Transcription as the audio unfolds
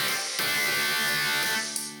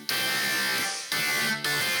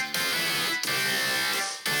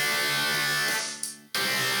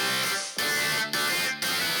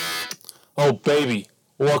Oh, baby.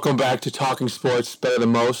 Welcome back to Talking Sports Better Than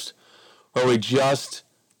Most, where we just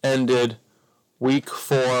ended Week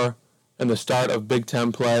 4 and the start of Big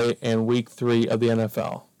Ten play and Week 3 of the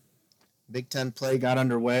NFL. Big Ten play got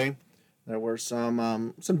underway. There were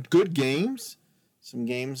some good games, some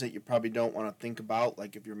games that you probably don't want to think about,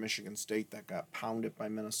 like if you're Michigan State that got pounded by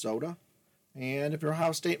Minnesota. And if you're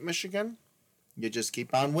Ohio State, Michigan, you just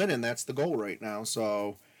keep on winning. That's the goal right now.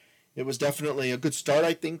 So it was definitely a good start,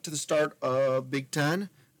 I think, to the start of Big Ten.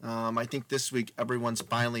 I think this week everyone's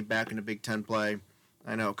finally back into Big Ten play.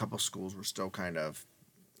 I know a couple schools were still kind of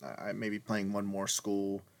maybe playing one more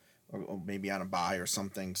school or maybe on a bye or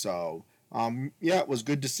something. So, it was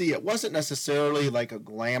good to see. It wasn't necessarily like a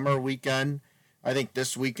glamour weekend. I think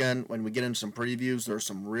this weekend, when we get into some previews, there's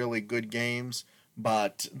some really good games.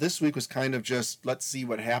 But this week was kind of just, let's see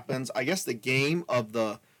what happens. I guess the game of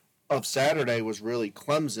Saturday was really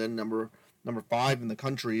Clemson, number 5 in the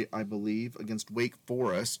country, I believe, against Wake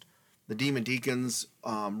Forest. The Demon Deacons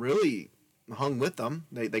really hung with them.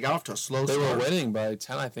 They got off to a slow start. They were winning by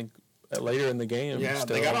 10, I think, later in the game. Yeah,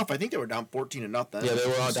 still. They got off. I think they were down 14-0. Yeah, they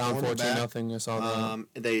were down 14-0. I saw that.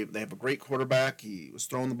 They have a great quarterback. He was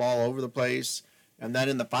throwing the ball over the place. And then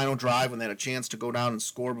in the final drive, when they had a chance to go down and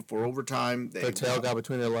score before overtime, their tail got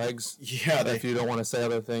between their legs. Yeah, if you don't want to say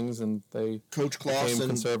other things, and Coach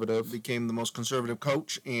Clausen became the most conservative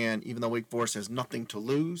coach. And even though Wake Forest has nothing to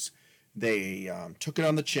lose, they took it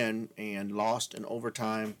on the chin and lost in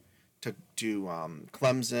overtime to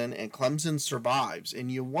Clemson, and Clemson survives.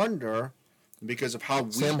 And you wonder, because of how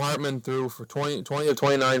Sam Hartman threw for 20 of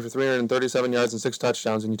 29 for 337 yards and 6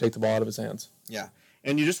 touchdowns, and you take the ball out of his hands. Yeah.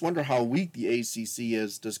 And you just wonder how weak the ACC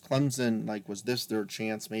is. Does Clemson, was this their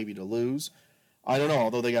chance maybe to lose? I don't know,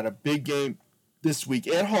 although they got a big game this week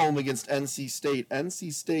at home against NC State.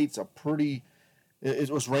 NC State's it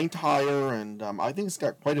was ranked higher, and I think it's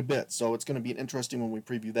got quite a bit. So it's going to be interesting when we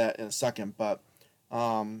preview that in a second. But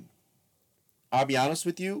I'll be honest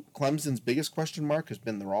with you, Clemson's biggest question mark has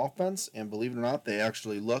been their offense. And believe it or not, they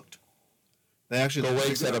actually looked Wake's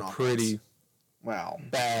had a pretty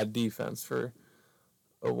bad defense for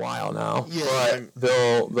a while now. Yeah,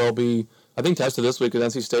 but they'll be, I think, tested this week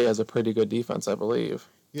because NC State has a pretty good defense, I believe.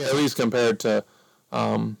 Yeah. At least compared to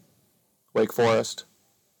Wake Forest.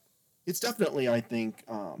 It's definitely, I think,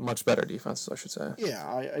 much better defense, I should say.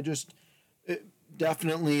 Yeah,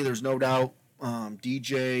 definitely, there's no doubt.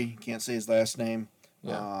 DJ, can't say his last name,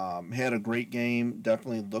 had a great game.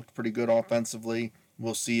 Definitely looked pretty good offensively.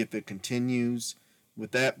 We'll see if it continues.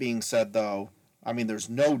 With that being said, though, I mean, there's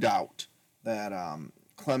no doubt that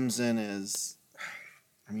Clemson is,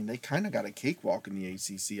 they kind of got a cakewalk in the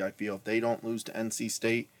ACC, I feel. If they don't lose to NC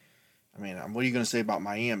State, what are you going to say about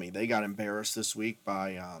Miami? They got embarrassed this week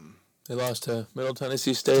by... They lost to Middle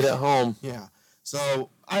Tennessee State at home. Yeah.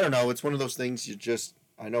 So, I don't know. It's one of those things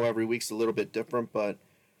I know every week's a little bit different, but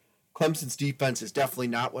Clemson's defense is definitely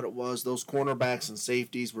not what it was. Those cornerbacks and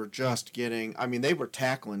safeties were just getting... they were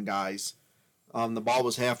tackling guys. The ball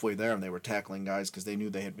was halfway there, and they were tackling guys because they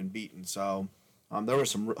knew they had been beaten. So... There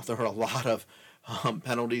were a lot of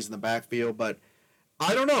penalties in the backfield, but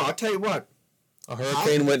I don't know. I'll tell you what. A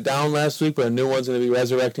hurricane went down last week, but a new one's going to be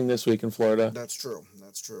resurrecting this week in Florida. That's true.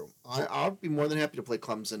 I'll be more than happy to play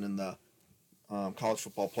Clemson in the college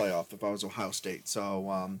football playoff if I was Ohio State.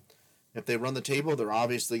 So if they run the table, they're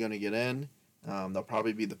obviously going to get in. They'll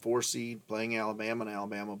probably be the 4 seed playing Alabama, and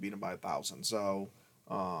Alabama will beat them by 1,000. So,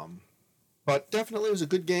 but definitely it was a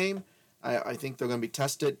good game. I think they're going to be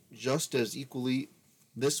tested just as equally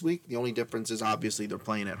this week. The only difference is obviously they're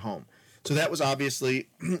playing at home. So that was obviously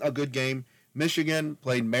a good game. Michigan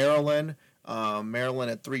played Maryland.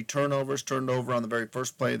 Maryland had 3 turnovers, turned over on the very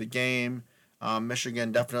first play of the game.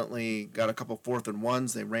 Michigan definitely got a couple 4th and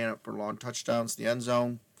 1s. They ran up for long touchdowns to the end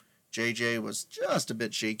zone. JJ was just a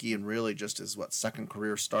bit shaky and really just his, second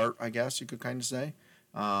career start, I guess you could kind of say.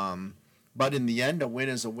 But in the end, a win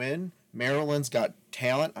is a win. Maryland's got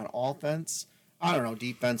talent on offense. I don't know,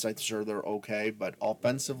 defense, I'm sure they're okay, but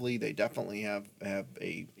offensively, they definitely have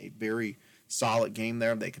a very solid game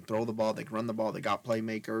there. They can throw the ball, they can run the ball, they got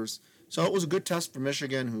playmakers. So it was a good test for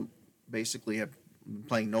Michigan, who basically had been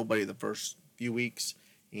playing nobody the first few weeks.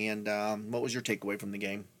 And what was your takeaway from the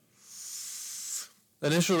game? The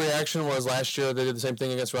initial reaction was last year they did the same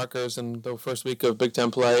thing against Rutgers in the first week of Big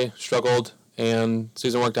Ten play, struggled, and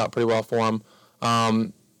season worked out pretty well for them.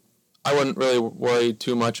 I wouldn't really worry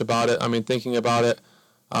too much about it. Thinking about it,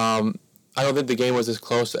 I don't think the game was as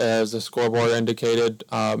close as the scoreboard indicated.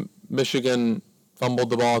 Michigan fumbled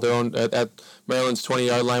the ball at Maryland's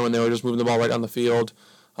 20-yard line when they were just moving the ball right down the field.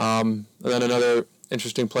 And then another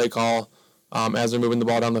interesting play call as they're moving the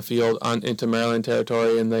ball down the field into Maryland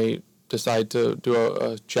territory, and they decide to do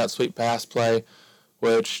a jet sweep pass play,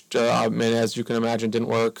 which, as you can imagine, didn't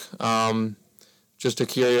work. Just a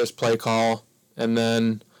curious play call, and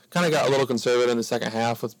then kind of got a little conservative in the second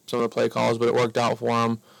half with some of the play calls, but it worked out for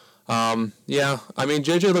him.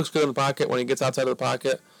 JJ looks good in the pocket when he gets outside of the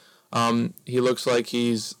pocket. He looks like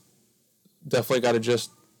he's definitely got to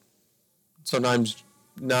just sometimes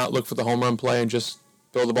not look for the home run play and just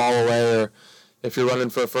throw the ball away, or if you're running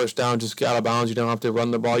for a first down, just get out of bounds. You don't have to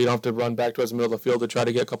run the ball. You don't have to run back towards the middle of the field to try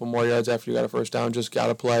to get a couple more yards after you got a first down. Just got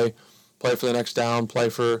to play for the next down, play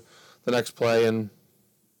for the next play, and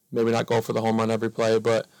maybe not go for the home run every play.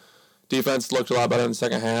 But defense looked a lot better in the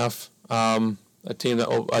second half. A team that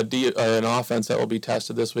an offense that will be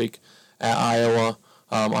tested this week at Iowa.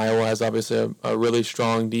 Iowa has obviously a really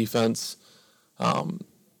strong defense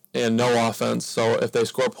and no offense. So if they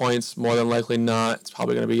score points, more than likely not, it's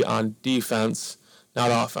probably going to be on defense,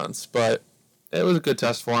 not offense. But it was a good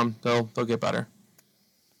test for them. They'll get better.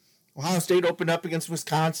 Ohio State opened up against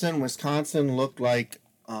Wisconsin. Wisconsin looked like,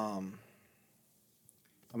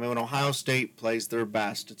 when Ohio State plays their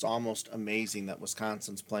best, it's almost amazing that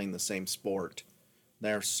Wisconsin's playing the same sport.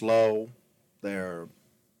 They're slow. They're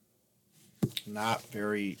not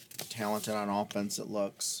very talented on offense, it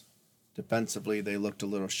looks. Defensively, they looked a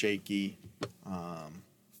little shaky.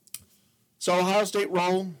 So Ohio State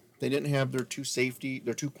rolled. They didn't have their two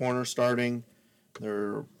corners starting.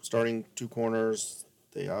 Their starting two corners,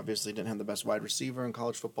 they obviously didn't have the best wide receiver in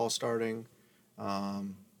college football starting.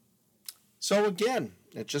 So again,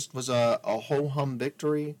 it just was a ho-hum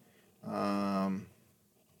victory. Ohio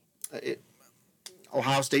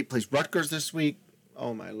State plays Rutgers this week.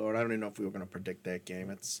 Oh my Lord, I don't even know if we were going to predict that game.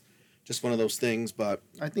 It's just one of those things, but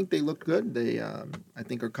I think they look good. They, I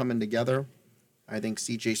think, are coming together. I think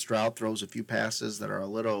C.J. Stroud throws a few passes that are a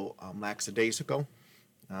little lackadaisical.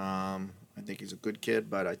 I think he's a good kid,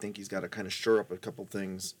 but I think he's got to kind of shore up a couple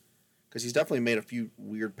things because he's definitely made a few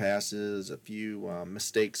weird passes, a few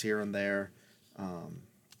mistakes here and there. And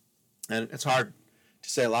it's hard to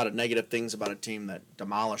say a lot of negative things about a team that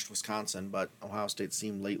demolished Wisconsin, but Ohio State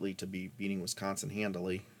seemed lately to be beating Wisconsin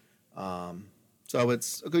handily. So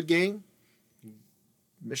it's a good game.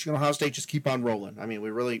 Michigan, Ohio State just keep on rolling. I mean, we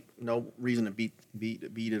really no reason to beat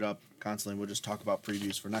it up constantly. We'll just talk about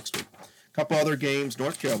previews for next week. A couple other games.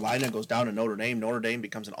 North Carolina goes down to Notre Dame. Notre Dame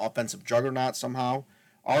becomes an offensive juggernaut somehow.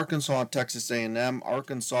 Arkansas, Texas A&M.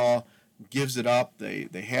 Arkansas gives it up. They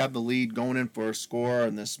have the lead going in for a score,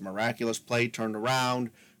 and this miraculous play turned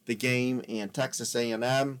around the game. And Texas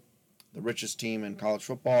A&M, the richest team in college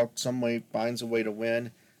football, some way finds a way to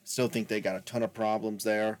win. Still think they got a ton of problems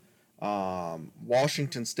there.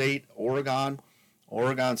 Washington State, Oregon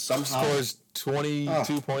somehow scores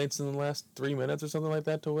 22 points in the last 3 minutes or something like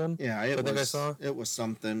that to win. Yeah, it was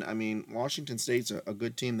something. I mean, Washington State's a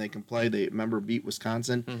good team. They can play. They beat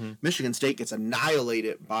Wisconsin. Mm-hmm. Michigan State gets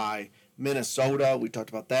annihilated by Minnesota. We talked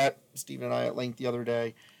about that, Steve and I, at length the other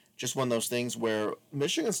day. Just one of those things where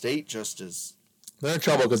Michigan State just is. They're in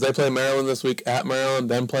trouble because they play Maryland this week at Maryland,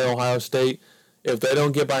 then play Ohio State. If they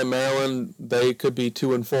don't get by Maryland, they could be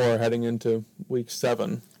 2-4 heading into week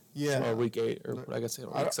 7. Yeah, or week 8, or I guess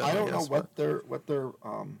week 7. I don't know what their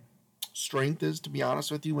strength is. To be honest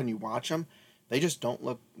with you, when you watch them, they just don't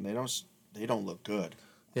look. They don't look good.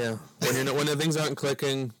 Yeah, when the things aren't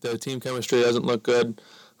clicking, the team chemistry doesn't look good.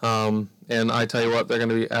 And I tell you what, they're going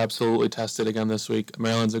to be absolutely tested again this week.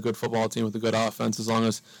 Maryland's a good football team with a good offense. As long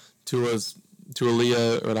as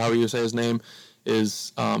Tualia, or however you say his name,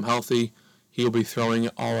 is healthy, he'll be throwing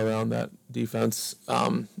it all around that defense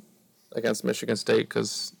against Michigan State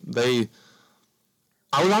because I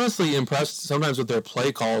was honestly impressed sometimes with their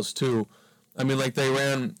play calls too. I mean, like I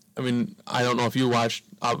don't know if you watched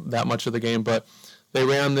that much of the game, but they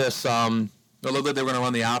ran this, it looked like they were going to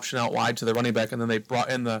run the option out wide to the running back, and then they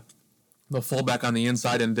brought in the fullback on the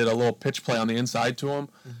inside and did a little pitch play on the inside to him.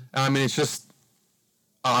 Mm-hmm. And I mean, it's just,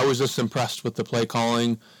 I was just impressed with the play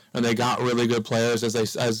calling. And they got really good players,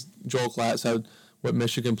 as Joel Klatt said. What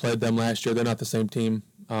Michigan played them last year, they're not the same team.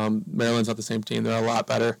 Maryland's not the same team. They're a lot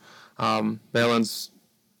better. Maryland's.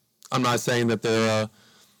 I'm not saying that they're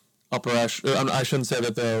upper echelon. I shouldn't say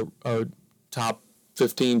that they're a top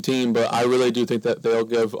 15 team, but I really do think that they'll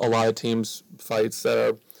give a lot of teams fights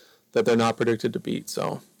that they're not predicted to beat.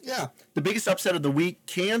 So yeah, the biggest upset of the week,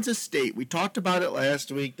 Kansas State. We talked about it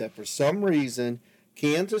last week that for some reason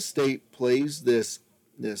Kansas State plays this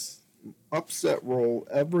upset role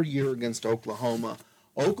every year against Oklahoma.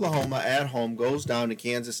 Oklahoma at home goes down to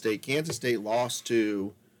Kansas State. Kansas State lost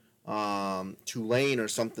to Tulane or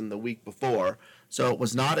something the week before, so it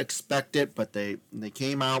was not expected. But they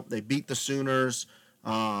came out. They beat the Sooners.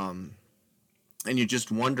 And you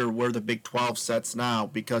just wonder where the Big 12 sets now,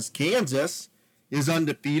 because Kansas is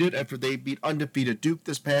undefeated after they beat undefeated Duke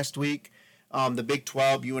this past week. The Big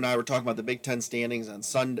 12, you and I were talking about the Big 10 standings on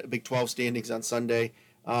Sunday, Big 12 standings on Sunday.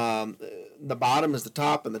 The bottom is the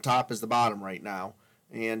top, and the top is the bottom right now.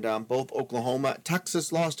 And both Oklahoma,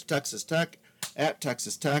 Texas lost to Texas Tech at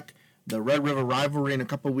Texas Tech. The Red River rivalry in a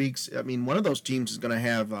couple weeks. I mean, one of those teams is going to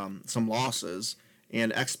have some losses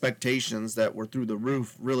and expectations that were through the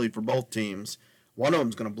roof, really, for both teams. One of them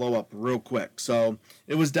is going to blow up real quick. So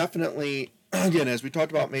it was definitely, again, as we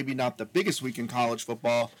talked about, maybe not the biggest week in college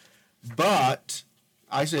football, but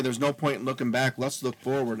I say there's no point in looking back. Let's look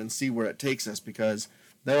forward and see where it takes us, because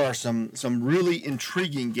there are some really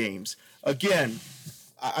intriguing games. Again,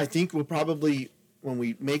 I think we'll probably, when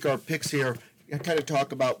we make our picks here, kind of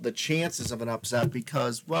talk about the chances of an upset,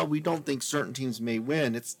 because, well, we don't think certain teams may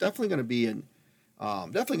win. It's definitely going to be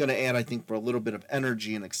definitely going to add, I think, for a little bit of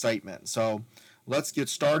energy and excitement. So let's get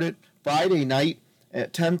started. Friday night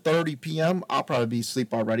at 10:30 p.m. I'll probably be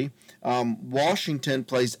asleep already. Washington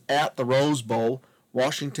plays at the Rose Bowl.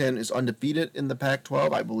 Washington is undefeated in the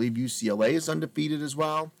Pac-12. I believe UCLA is undefeated as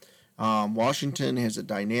well. Washington has a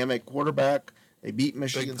dynamic quarterback. They beat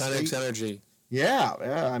Michigan State. Big Penix energy. Yeah.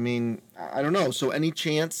 I mean, I don't know. So any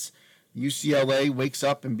chance UCLA wakes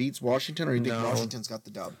up and beats Washington, or do you think Washington's got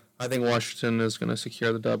the dub? I think Washington is going to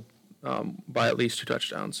secure the dub by at least 2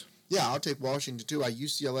 touchdowns. Yeah, I'll take Washington too.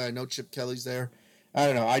 UCLA, I know Chip Kelly's there. I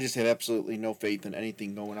don't know. I just have absolutely no faith in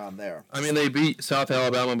anything going on there. I mean, they beat South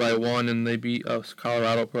Alabama by 1, and they beat a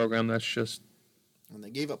Colorado program that's just and they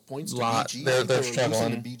gave up points to BG. They're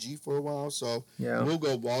struggling. To BG for a while, so yeah. We'll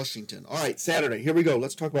go Washington. All right, Saturday. Here we go.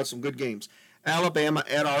 Let's talk about some good games. Alabama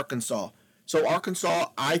at Arkansas. So Arkansas,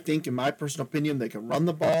 I think, in my personal opinion, they can run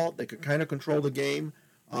the ball. They could kind of control the game.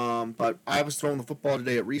 But I was throwing the football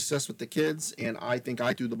today at recess with the kids, and I think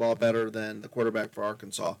I threw the ball better than the quarterback for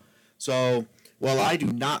Arkansas. So, well, I do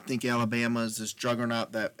not think Alabama is this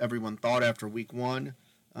juggernaut that everyone thought after week 1.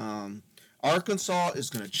 Arkansas is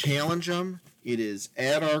going to challenge them. It is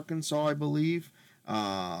at Arkansas, I believe.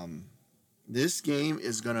 This game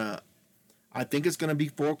is going to, I think it's going to be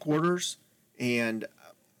 4 quarters, and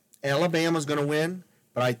Alabama's going to win,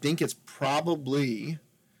 but I think it's probably,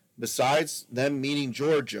 besides them meeting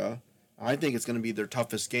Georgia, I think it's going to be their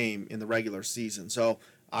toughest game in the regular season. So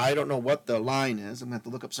I don't know what the line is. I'm going to have to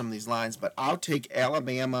look up some of these lines, but I'll take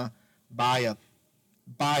Alabama by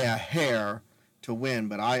a hair to win.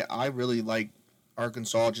 But I really like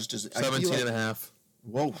Arkansas just as 17.5.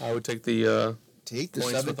 Whoa! I would take the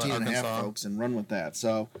 17.5, folks, and run with that.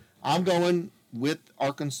 So I'm going with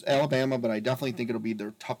Alabama, but I definitely think it'll be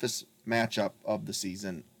their toughest matchup of the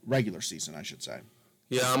season, regular season, I should say.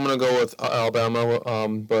 Yeah, I'm going to go with Alabama,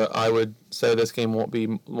 but I would say this game won't be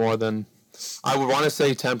more than, I would want to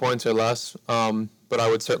say 10 points or less, but I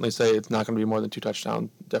would certainly say it's not going to be more than 2 touchdown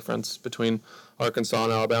difference between Arkansas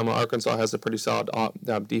and Alabama. Arkansas has a pretty solid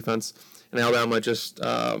defense, and Alabama just,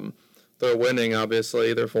 they're winning,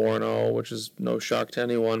 obviously. They're 4-0, which is no shock to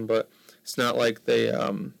anyone, but it's not like they,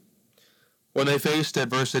 when they faced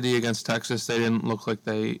adversity against Texas, they didn't look like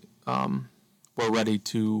they were ready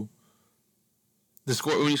to.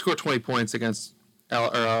 When you score 20 points against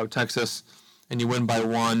Texas and you win by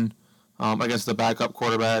 1 against the backup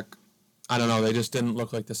quarterback, I don't know. They just didn't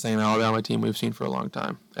look like the same Alabama team we've seen for a long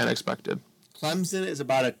time and expected. Clemson is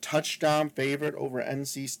about a touchdown favorite over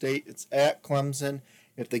NC State. It's at Clemson.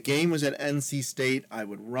 If the game was at NC State, I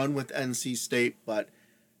would run with NC State, but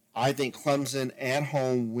I think Clemson at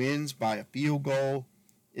home wins by a field goal.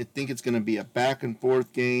 I think it's going to be a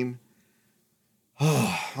back-and-forth game.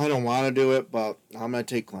 I don't want to do it, but I'm going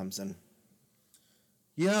to take Clemson.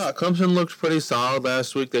 Yeah, Clemson looked pretty solid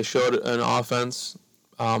last week. They showed an offense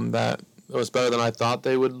that was better than I thought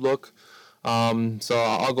they would look. So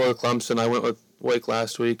I'll go with Clemson. I went with Wake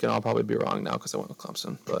last week, and I'll probably be wrong now because I went with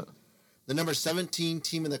Clemson. But the number 17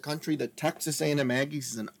 team in the country, the Texas A&M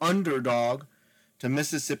Aggies, is an underdog to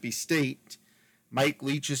Mississippi State. Mike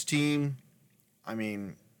Leach's team, I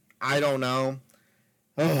mean, I don't know.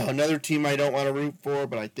 Another team I don't want to root for,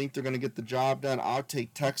 but I think they're going to get the job done. I'll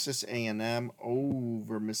take Texas A&M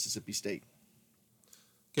over Mississippi State.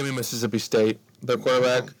 Give me Mississippi State. Their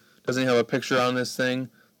quarterback doesn't have a picture on this thing,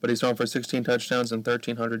 but he's thrown for 16 touchdowns and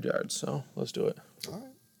 1,300 yards. So let's do it. All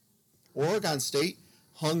right. Oregon State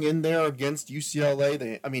hung in there against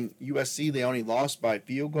UCLA. USC. They only lost by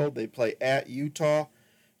field goal. They play at Utah.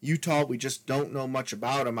 Utah, we just don't know much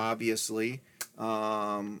about them, obviously.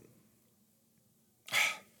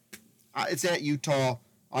 It's at Utah.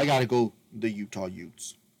 I got to go the Utah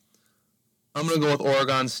Utes. I'm going to go with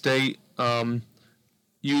Oregon State.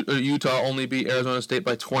 Utah only beat Arizona State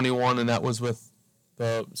by 21, and that was with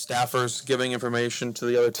the staffers giving information to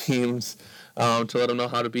the other teams to let them know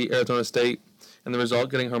how to beat Arizona State, and the result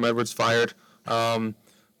getting Herm Edwards fired.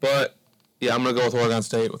 But yeah, I'm going to go with Oregon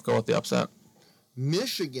State. Go with the upset.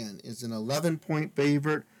 Michigan is an 11-point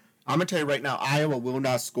favorite. I'm going to tell you right now, Iowa will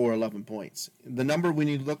not score 11 points. The number we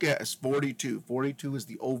need to look at is 42. 42 is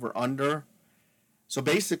the over-under. So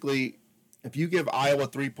basically, if you give Iowa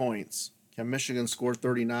 3 points, can Michigan score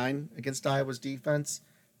 39 against Iowa's defense?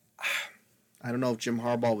 I don't know if Jim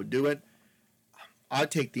Harbaugh would do it.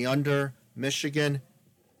 I'd take the under. Michigan,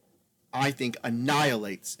 I think,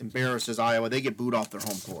 embarrasses Iowa. They get booed off their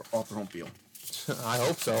home field. I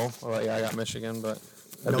hope so. Well, yeah, I got Michigan, but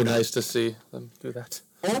that'd be nice to see them do that.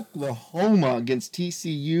 Oklahoma against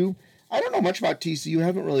TCU. I don't know much about TCU. I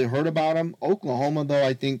haven't really heard about them. Oklahoma, though,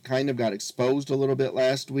 I think kind of got exposed a little bit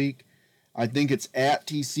last week. I think it's at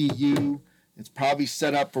TCU. It's probably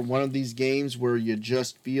set up for one of these games where you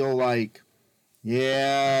just feel like,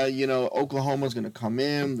 yeah, Oklahoma's going to come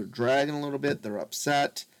in. They're dragging a little bit. They're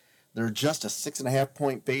upset. They're just a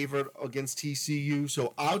 6.5-point favorite against TCU.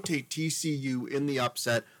 So I'll take TCU in the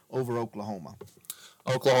upset over Oklahoma.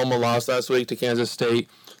 Oklahoma lost last week to Kansas State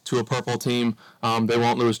to a purple team. They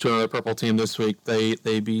won't lose to another purple team this week.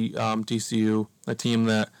 They beat TCU, a team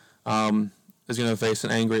that is going to face an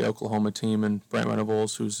angry Oklahoma team, and Brent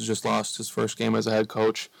Venables, who's just lost his first game as a head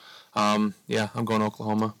coach. Yeah, I'm going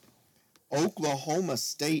Oklahoma. Oklahoma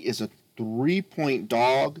State is a 3-point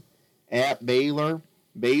dog at Baylor.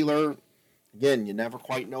 Baylor, again, you never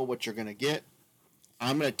quite know what you're going to get.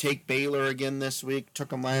 I'm going to take Baylor again this week. Took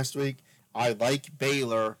them last week. I like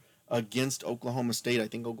Baylor against Oklahoma State. I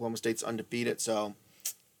think Oklahoma State's undefeated, so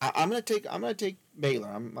I'm going to take Baylor.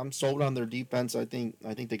 I'm sold on their defense. I think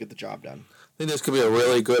they get the job done. I think this could be a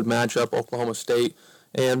really good matchup. Oklahoma State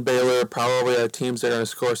and Baylor probably are teams that are going to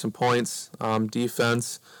score some points.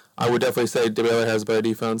 Defense, I would definitely say Baylor has better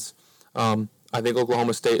defense. I think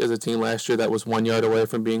Oklahoma State is a team last year that was 1 yard away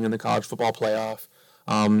from being in the college football playoff.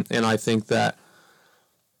 And I think that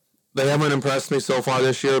they haven't impressed me so far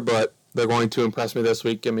this year, but they're going to impress me this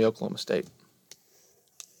week. Give me Oklahoma State.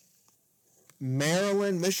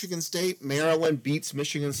 Maryland, Michigan State. Maryland beats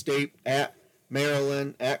Michigan State at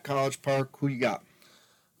Maryland, at College Park. Who you got?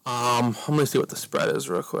 I'm going to see what the spread is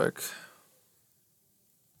real quick.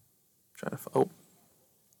 I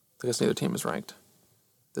guess neither team is ranked.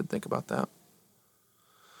 Didn't think about that.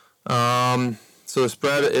 So the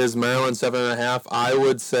spread is Maryland 7.5. I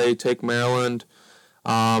would say take Maryland.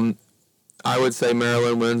 I would say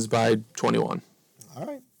Maryland wins by 21. All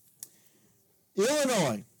right.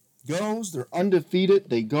 Illinois goes. They're undefeated.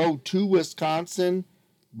 They go to Wisconsin.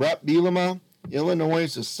 Brett Bielema. Illinois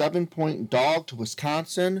is a 7-point dog to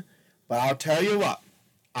Wisconsin. But I'll tell you what.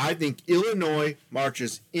 I think Illinois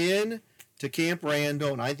marches in to Camp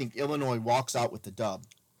Randall, and I think Illinois walks out with the dub.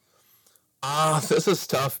 This is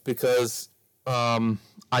tough because I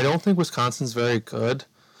don't think Wisconsin's very good.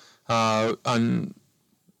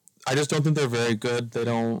 I just don't think they're very good. They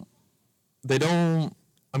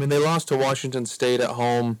lost to Washington State at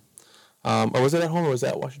home. Or was it at home or was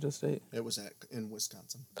that Washington State? It was in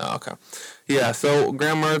Wisconsin. Oh, okay. Yeah, so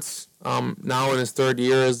Graham Mertz, now in his third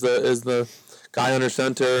year is the guy under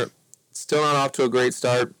center. Still not off to a great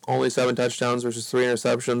start. Only 7 touchdowns versus 3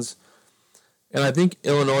 interceptions. And I think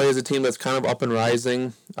Illinois is a team that's kind of up and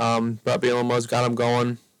rising. Brett Bielema's got them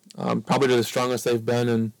going. Probably the strongest they've been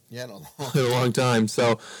in a long time.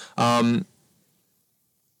 So, for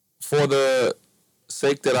the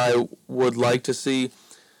sake that I would like to see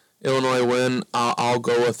Illinois win, I'll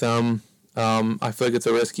go with them. I feel like it's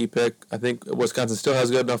a risky pick. I think Wisconsin still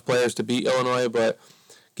has good enough players to beat Illinois, but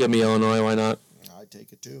give me Illinois. Why not? I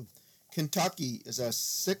take it too. Kentucky is a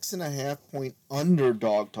 6.5-point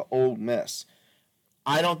underdog to Ole Miss.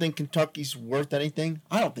 I don't think Kentucky's worth anything.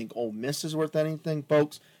 I don't think Ole Miss is worth anything,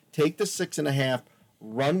 folks. Take the 6.5.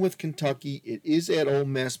 Run with Kentucky. It is at Ole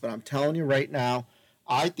Miss, but I'm telling you right now,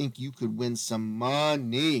 I think you could win some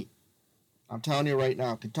money. I'm telling you right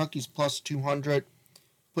now, Kentucky's plus 200.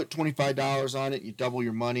 Put $25 on it, you double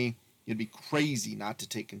your money. You'd be crazy not to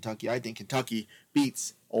take Kentucky. I think Kentucky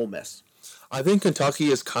beats Ole Miss. I think Kentucky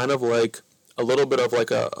is kind of like a little bit of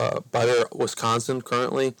like a better Wisconsin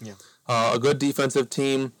currently. Yeah. A good defensive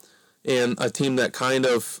team and a team that kind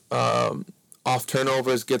of off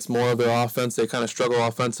turnovers gets more of their offense. They kind of struggle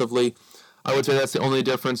offensively. I would say that's the only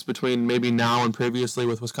difference between maybe now and previously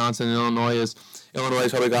with Wisconsin and Illinois is Illinois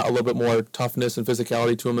probably got a little bit more toughness and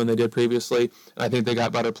physicality to them than they did previously. And I think they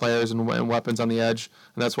got better players and weapons on the edge,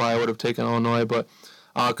 and that's why I would have taken Illinois. But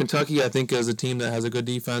Kentucky, I think, is a team that has a good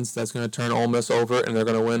defense that's going to turn Ole Miss over, and they're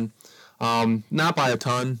going to win Not by a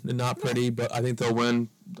ton and not pretty, but I think they'll win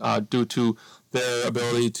due to their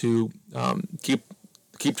ability to keep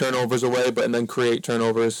turnovers away, and then create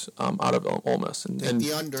turnovers out of Ole Miss and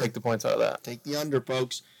take the points out of that. Take the under,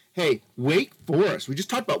 folks. Hey, Wake Forest. We just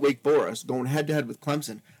talked about Wake Forest going head-to-head with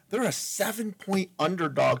Clemson. They're a 7-point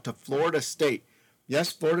underdog to Florida State.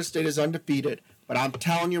 Yes, Florida State is undefeated, but I'm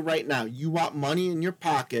telling you right now, you want money in your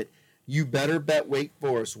pocket, you better bet Wake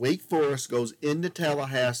Forest. Wake Forest goes into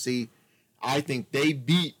Tallahassee. I think they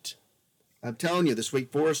beat. I'm telling you, this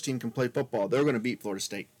Wake Forest team can play football. They're going to beat Florida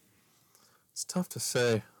State. It's tough to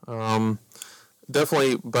say.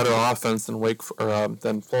 Definitely better offense than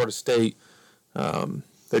than Florida State.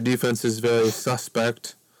 Their defense is very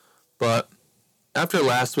suspect, but after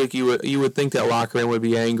last week, you would think that locker room would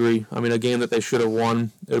be angry. I mean, a game that they should have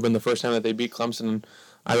won. It would have been the first time that they beat Clemson.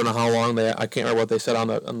 I don't know how long I can't remember what they said on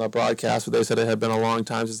the broadcast, but they said it had been a long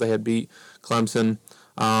time since they had beat Clemson.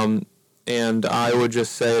 And I would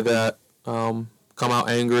just say that come out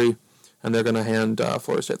angry, and they're going to hand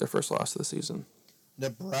Florida State their first loss of the season.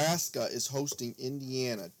 Nebraska is hosting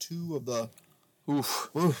Indiana, two of the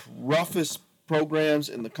roughest programs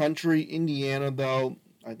in the country. Indiana, though,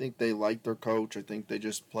 I think they like their coach. I think they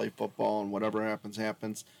just play football, and whatever happens,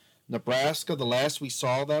 happens. Nebraska, the last we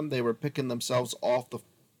saw them, they were picking themselves off the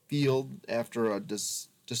field after a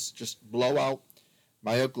just blowout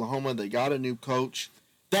by Oklahoma. They got a new coach.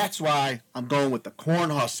 That's why I'm going with the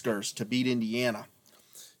Cornhuskers to beat Indiana.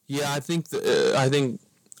 Yeah, I think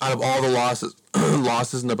out of all the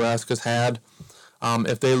losses Nebraska's had,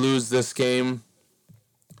 if they lose this game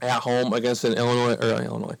at home against an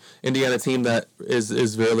Indiana team that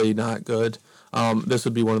is really not good, this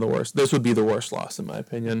would be one of the worst. This would be the worst loss in my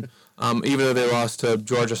opinion. Even if they lost to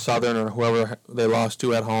Georgia Southern or whoever they lost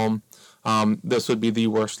to at home, this would be the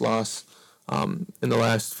worst loss in the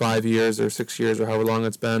last 5 years or 6 years or however long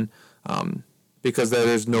it's been, because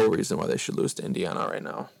there's no reason why they should lose to Indiana right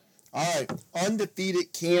now. All right,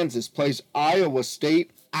 undefeated Kansas plays Iowa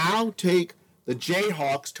State. I'll take the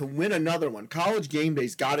Jayhawks to win another one. College Game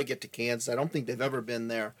Day's got to get to Kansas. I don't think they've ever been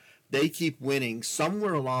there. They keep winning.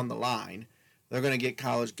 Somewhere along the line, they're going to get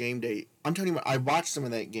College Game Day. I'm telling you what, I watched some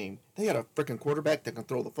of that game. They got a freaking quarterback that can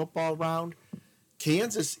throw the football around.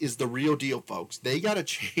 Kansas is the real deal, folks. They got a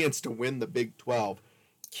chance to win the Big 12.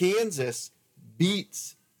 Kansas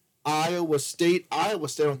beats Iowa State. Iowa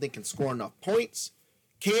State, I don't think, can score enough points.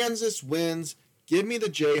 Kansas wins. Give me the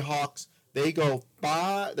Jayhawks. They go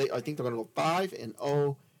I think they're going to go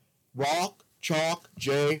 5-0. Rock, chalk,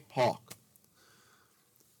 Jayhawk.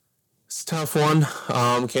 It's a tough one.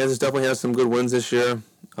 Kansas definitely has some good wins this year.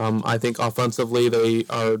 I think offensively they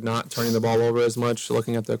are not turning the ball over as much.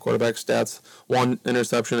 Looking at the quarterback stats, 1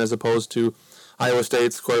 interception as opposed to Iowa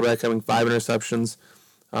State's quarterback having 5 interceptions.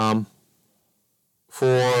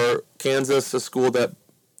 For Kansas, a school that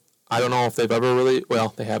I don't know if they've ever really,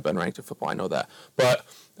 well, they have been ranked in football, I know that, but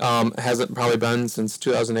hasn't probably been since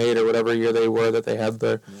 2008 or whatever year they were that they had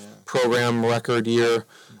their program record year.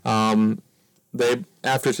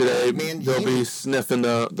 After today, they'll be sniffing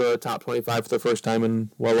the top 25 for the first time in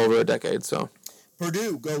well over a decade. So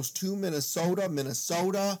Purdue goes to Minnesota.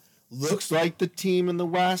 Minnesota looks like the team in the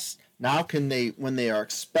West. Now when they are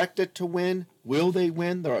expected to win, will they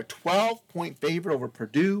win? They're a 12-point favorite over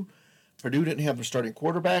Purdue. Purdue didn't have their starting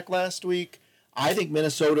quarterback last week. I think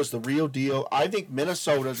Minnesota's the real deal. I think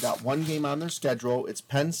Minnesota's got one game on their schedule. It's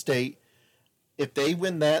Penn State. If they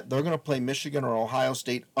win that, they're going to play Michigan or Ohio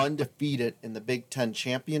State undefeated in the Big Ten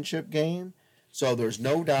championship game. So there's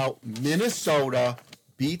no doubt Minnesota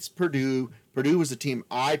beats Purdue. Purdue was the team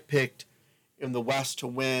I picked in the West to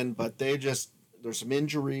win, but there's some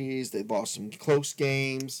injuries. They've lost some close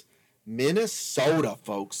games. Minnesota,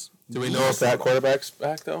 folks. Do we know if that quarterback's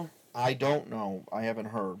back, though? I don't know. I haven't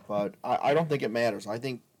heard, but I don't think it matters. I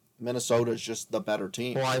think Minnesota is just the better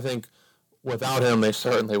team. Well, I think without him, they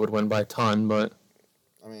certainly would win by a ton, but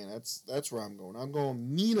I mean, that's where I'm going. I'm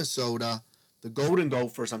going Minnesota, the Golden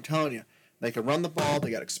Gophers. I'm telling you, they can run the ball. They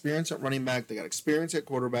got experience at running back. They got experience at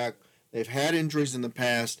quarterback. They've had injuries in the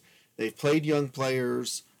past. They've played young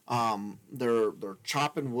players. They're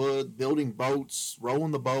chopping wood, building boats,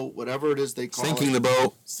 rowing the boat, whatever it is they call Sinking the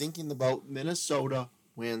boat. Sinking the boat. Minnesota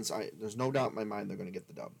wins. There's no doubt in my mind they're going to get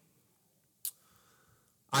the dub.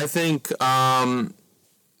 I think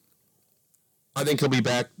he'll be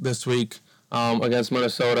back this week against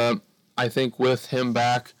Minnesota. I think with him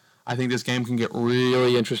back, I think this game can get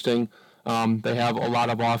really interesting. They have a lot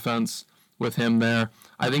of offense with him there.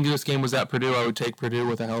 I think if this game was at Purdue, I would take Purdue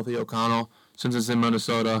with a healthy O'Connell. Since it's in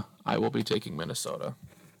Minnesota, I will be taking Minnesota.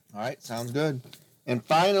 All right, sounds good. And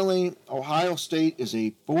finally, Ohio State is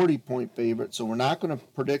a 40-point favorite, so we're not going to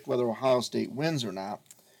predict whether Ohio State wins or not.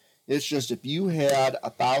 It's just if you had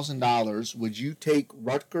 $1,000, would you take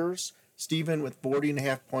Rutgers, Stephen, with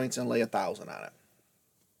 40.5 points and lay 1,000 on it?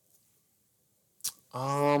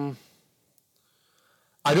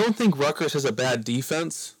 I don't think Rutgers has a bad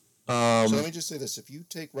defense. So let me just say this: if you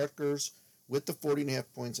take Rutgers with the 40.5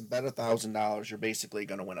 points and bet $1,000, you're basically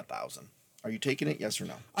going to win 1,000. Are you taking it? Yes or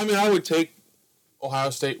no? I mean, I would take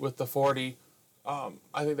Ohio State with the 40. I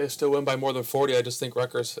think they still win by more than 40. I just think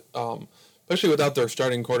Rutgers, especially without their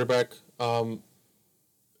starting quarterback,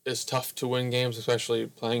 is tough to win games, especially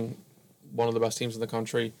playing one of the best teams in the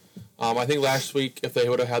country. I think last week, if they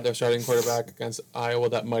would have had their starting quarterback against Iowa,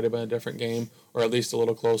 that might have been a different game, or at least a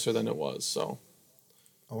little closer than it was. So,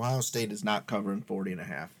 Ohio State is not covering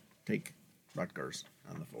 40.5. Take Rutgers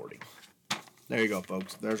on the 40. There you go,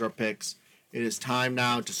 folks. There's our picks. It is time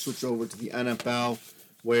now to switch over to the NFL,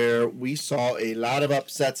 where we saw a lot of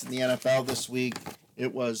upsets in the NFL this week.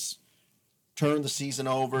 It was turn the season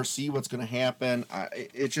over, see what's going to happen.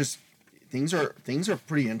 It just things are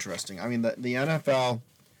pretty interesting. I mean, the NFL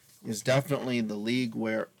is definitely the league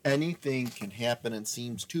where anything can happen and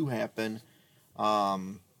seems to happen.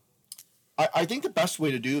 I think the best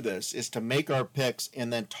way to do this is to make our picks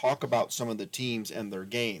and then talk about some of the teams and their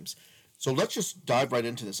games. So let's just dive right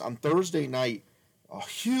into this. On Thursday night, a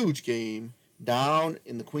huge game down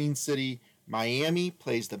in the Queen City. Miami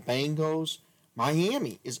plays the Bengals.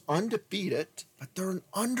 Miami is undefeated, but they're an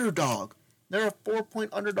underdog. They're a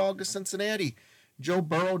 4-point underdog to Cincinnati. Joe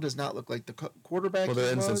Burrow does not look like the quarterback. Well,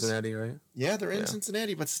 they're in Cincinnati, right? Yeah, they're in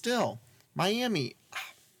Cincinnati, but still, Miami.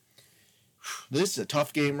 This is a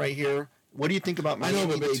tough game right here. What do you think about Miami? I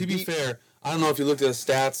know, but to be fair, I don't know if you looked at the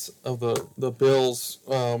stats of the Bills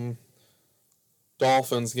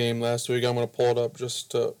Dolphins game last week. I'm going to pull it up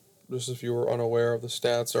just if you were unaware of the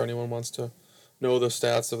stats or anyone wants to know the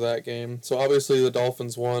stats of that game. So obviously the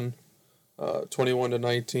Dolphins won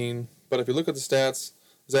 21-19, but if you look at the stats,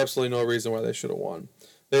 there's absolutely no reason why they should have won.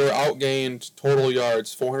 They were outgained total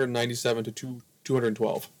yards 497 to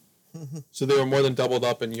 212. So they were more than doubled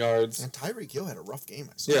up in yards. And Tyreek Hill had a rough game,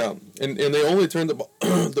 I saw. Yeah, and they only turned the ball,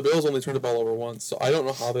 the Bills only turned the ball over once. So I don't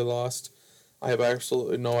know how they lost. I have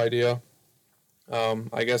absolutely no idea.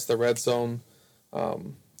 I guess the red zone,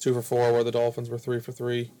 2 for 4, where the Dolphins were 3 for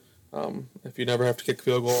 3. If you never have to kick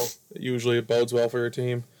field goal, it usually bodes well for your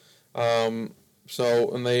team. And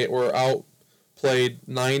they were outplayed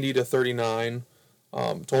 90-39.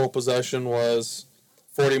 Total possession was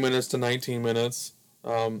 40 minutes to 19 minutes.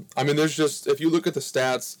 I mean, there's just, if you look at the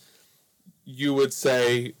stats, you would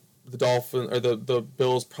say the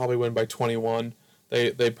Bills probably win by 21.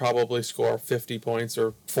 They probably score 50 points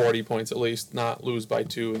or 40 points at least, not lose by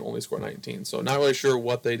 2 and only score 19. So not really sure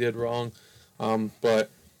what they did wrong. But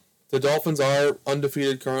the Dolphins are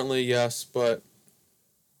undefeated currently, yes, but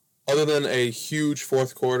other than a huge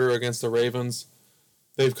fourth quarter against the Ravens,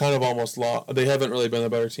 they've kind of almost lost. They haven't really been a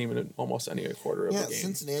better team in almost any quarter of the game. Yeah,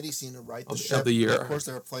 Cincinnati seemed to right the ship of the year. Of course,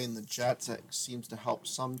 they were playing the Jets. That seems to help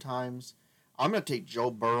sometimes. I'm going to take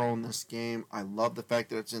Joe Burrow in this game. I love the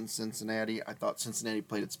fact that it's in Cincinnati. I thought Cincinnati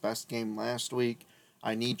played its best game last week.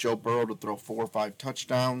 I need Joe Burrow to throw 4 or 5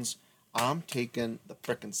 touchdowns. I'm taking the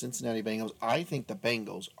frickin' Cincinnati Bengals. I think the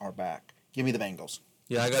Bengals are back. Give me the Bengals.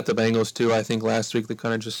 Yeah, I got the Bengals too. I think last week they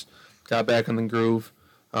kind of just got back in the groove.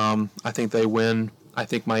 I think they win. I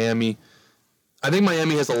think Miami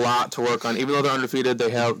has a lot to work on. Even though they're undefeated,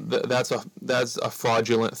 they have that's a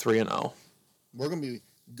fraudulent 3-0. We're going to be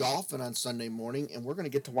golfing on Sunday morning, and we're going to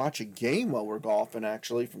get to watch a game while we're golfing,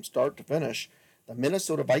 actually, from start to finish. The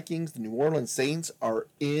Minnesota Vikings, the New Orleans Saints are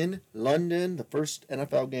in London, the first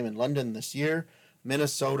NFL game in London this year.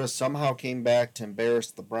 Minnesota somehow came back to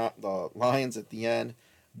embarrass the Lions at the end.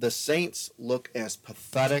 The Saints look as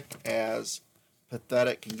pathetic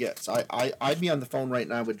can get. So I'd be on the phone right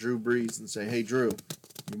now with Drew Brees and say, hey, Drew,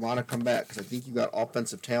 you want to come back? Because I think you got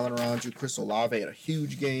offensive talent around you. Chris Olave had a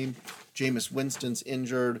huge game. Jameis Winston's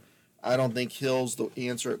injured. I don't think Hill's the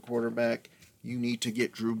answer at quarterback. You need to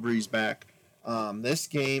get Drew Brees back. This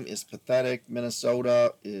game is pathetic.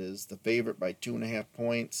 Minnesota is the favorite by 2.5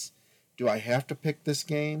 points. Do I have to pick this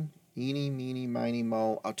game? Eeny, meeny, miny,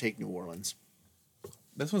 mo. I'll take New Orleans.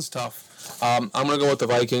 This one's tough. I'm going to go with the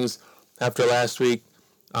Vikings after last week.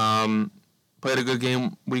 Played a good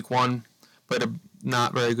game week 1. Played a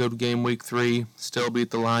not very good game week 3. Still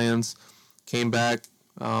beat the Lions. Came back.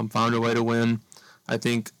 Found a way to win. I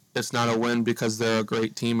think it's not a win because they're a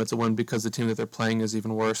great team. It's a win because the team that they're playing is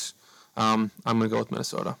even worse. I'm going to go with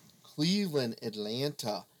Minnesota. Cleveland,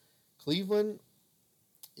 Atlanta. Cleveland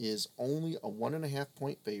is only a 1.5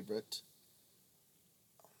 point favorite.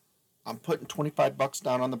 I'm putting $25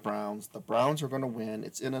 down on the Browns. The Browns are going to win.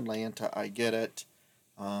 It's in Atlanta. I get it.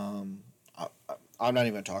 I'm not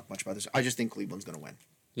even going to talk much about this. I just think Cleveland's going to win.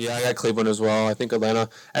 Yeah, I got Cleveland as well. I think Atlanta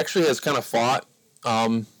actually has kind of fought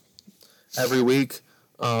every week,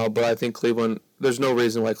 but I think Cleveland, there's no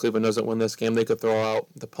reason why Cleveland doesn't win this game. They could throw out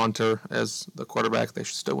the punter as the quarterback. They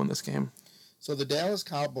should still win this game. So the Dallas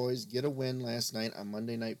Cowboys get a win last night on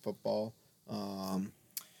Monday Night Football.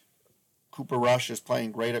 Cooper Rush is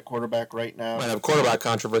playing great at quarterback right now. Might have quarterback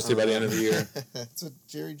controversy by the end of the year. That's what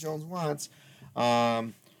Jerry Jones wants.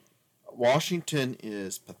 Washington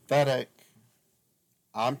is pathetic.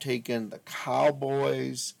 I'm taking the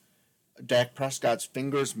Cowboys. Dak Prescott's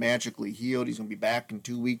fingers magically healed. He's going to be back in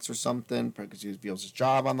 2 weeks or something because he feels his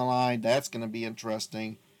job on the line. That's going to be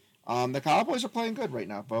interesting. The Cowboys are playing good right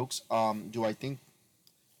now, folks. Do I think,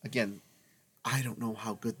 again, I don't know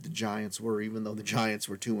how good the Giants were, even though the Giants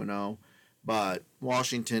were 2-0. But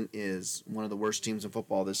Washington is one of the worst teams in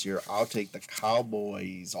football this year. I'll take the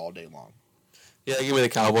Cowboys all day long. Yeah, give me the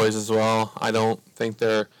Cowboys as well. I don't think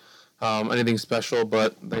they're anything special,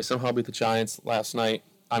 but they somehow beat the Giants last night.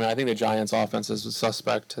 I mean, I think the Giants' offense is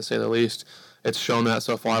suspect, to say the least. It's shown that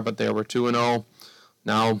so far, but they were 2-0.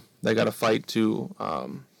 Now they got to fight to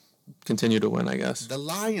continue to win, I guess. The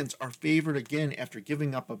Lions are favored again after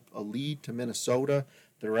giving up a lead to Minnesota.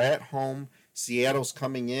 They're at home. Seattle's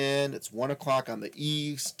coming in. It's 1 o'clock on the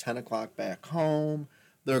East, 10 o'clock back home.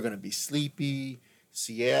 They're going to be sleepy.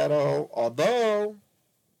 Seattle, although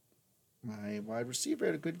my wide receiver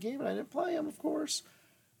had a good game and I didn't play him, of course.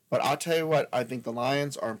 But I'll tell you what, I think the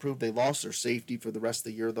Lions are improved. They lost their safety for the rest of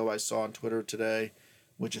the year, though, I saw on Twitter today,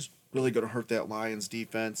 which is really going to hurt that Lions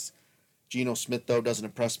defense. Geno Smith, though, doesn't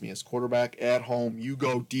impress me as quarterback. At home, you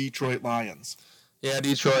go Detroit Lions. Yeah,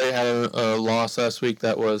 Detroit had a loss last week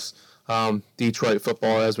that was Detroit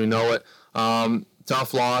football as we know it.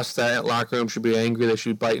 Tough loss. That locker room should be angry. They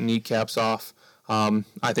should be biting kneecaps off.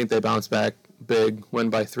 I think they bounce back big, win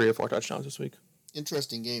by 3 or 4 touchdowns this week.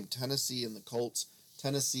 Interesting game. Tennessee and the Colts.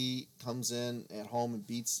 Tennessee comes in at home and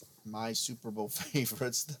beats my Super Bowl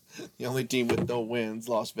favorites, the only team with no wins,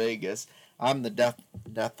 Las Vegas. I'm the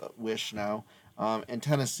death wish now. And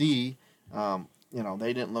Tennessee,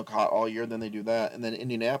 they didn't look hot all year, then they do that. And then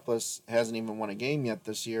Indianapolis hasn't even won a game yet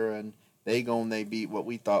this year, and they go and they beat what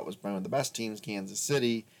we thought was one of the best teams, Kansas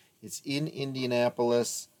City. It's in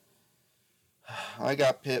Indianapolis. I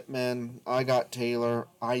got Pittman. I got Taylor.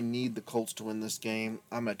 I need the Colts to win this game.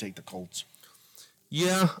 I'm going to take the Colts.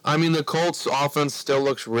 Yeah, I mean, the Colts' offense still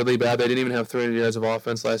looks really bad. They didn't even have 300 yards of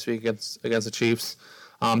offense last week against the Chiefs.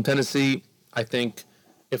 Tennessee, I think,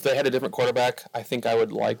 if they had a different quarterback, I think I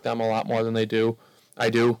would like them a lot more than they do. I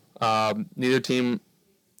do. Neither team,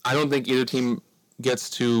 I don't think either team gets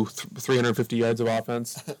to 350 yards of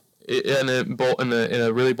offense. In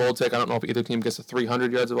a really bold take, I don't know if either team gets to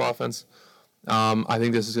 300 yards of offense. I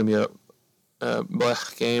think this is going to be a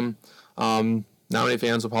game. Not many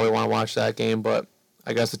fans will probably want to watch that game, but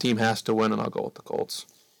I guess the team has to win, and I'll go with the Colts.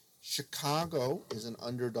 Chicago is an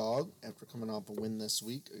underdog after coming off a win this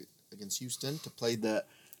week against Houston to play the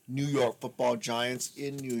New York Football Giants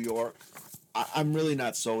in New York. I'm really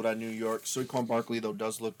not sold on New York. Saquon Barkley, though,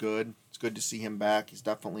 does look good. It's good to see him back. He's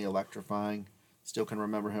definitely electrifying. Still can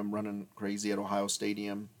remember him running crazy at Ohio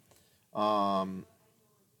Stadium. However,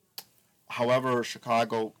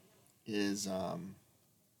 Chicago is, I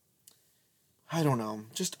don't know.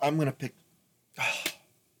 I'm going to pick,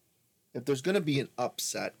 if there's going to be an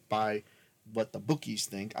upset by what the bookies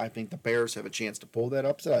think, I think the Bears have a chance to pull that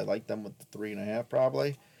upset. I like them with the 3.5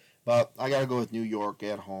 probably. But I got to go with New York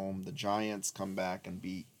at home. The Giants come back and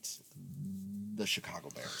beat the Chicago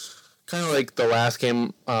Bears. Kind of like the last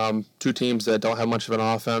game, two teams that don't have much of an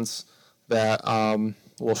offense that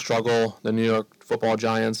will struggle. The New York Football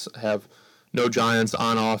Giants have no Giants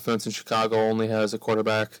on offense, and Chicago only has a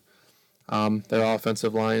quarterback. Their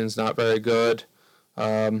offensive line is not very good.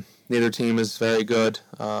 Neither team is very good.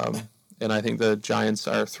 And I think the Giants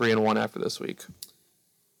are 3-1 after this week.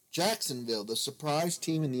 Jacksonville, the surprise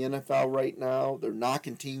team in the NFL right now. They're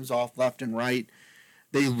knocking teams off left and right.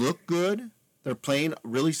 They look good. They're playing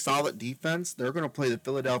really solid defense. They're going to play the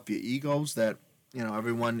Philadelphia Eagles that,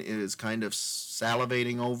 everyone is kind of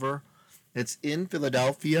salivating over. It's in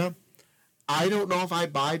Philadelphia. I don't know if I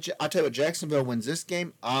buy. I'll tell you what, Jacksonville wins this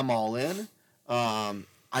game, I'm all in.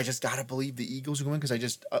 I just got to believe the Eagles are going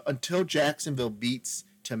because until Jacksonville beats,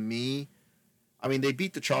 to me, they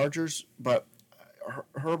beat the Chargers, but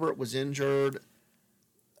Herbert was injured.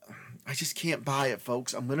 I just can't buy it,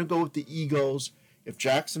 folks. I'm going to go with the Eagles. If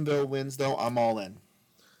Jacksonville wins, though, I'm all in.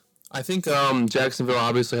 I think Jacksonville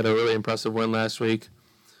obviously had a really impressive win last week.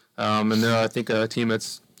 And they're, I think, a team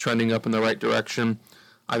that's trending up in the right direction.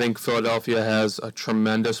 I think Philadelphia has a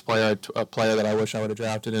tremendous player, a player that I wish I would have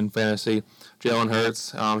drafted in fantasy, Jalen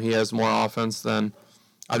Hurts. He has more offense than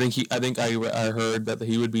I heard that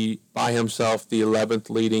he would be by himself the 11th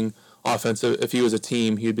leading offensive. If he was a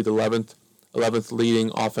team, he would be the 11th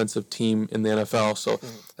leading offensive team in the NFL. So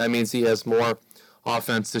that means he has more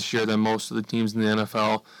offense this year than most of the teams in the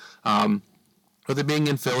NFL. With it being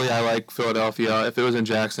in Philly, I like Philadelphia. If it was in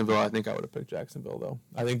Jacksonville, I think I would have picked Jacksonville, though.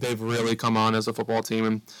 I think they've really come on as a football team,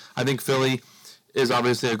 and I think Philly is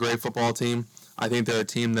obviously a great football team. I think they're a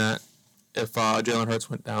team that if Jalen Hurts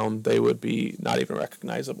went down, they would be not even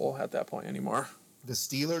recognizable at that point anymore. The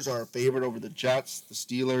Steelers are a favorite over the Jets. The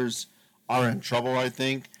Steelers are in trouble, I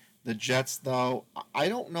think. The Jets, though, I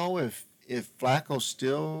don't know if Flacco's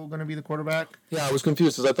still going to be the quarterback. Yeah, I was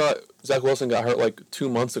confused because I thought Zach Wilson got hurt like 2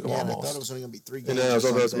 months ago almost. I thought it was only going to be 3 games. And then I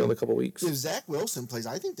thought it was going to be a couple weeks. If Zach Wilson plays,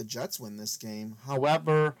 I think the Jets win this game.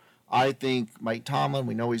 However, I think Mike Tomlin,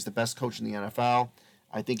 we know he's the best coach in the NFL.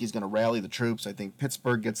 I think he's going to rally the troops. I think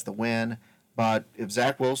Pittsburgh gets the win. But if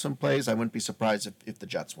Zach Wilson plays, I wouldn't be surprised if the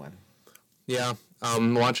Jets win. Yeah.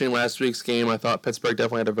 Watching last week's game, I thought Pittsburgh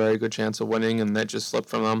definitely had a very good chance of winning, and that just slipped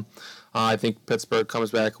from them. I think Pittsburgh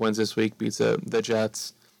comes back, wins this week, beats the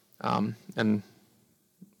Jets, and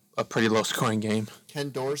a pretty low-scoring game. Ken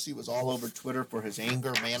Dorsey was all over Twitter for his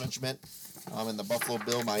anger management in the Buffalo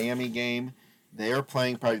Bill-Miami game. They are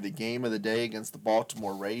playing probably the game of the day against the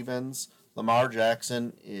Baltimore Ravens. Lamar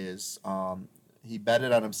Jackson is he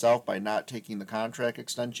betted on himself by not taking the contract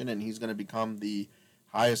extension, and he's going to become the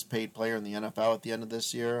highest-paid player in the NFL at the end of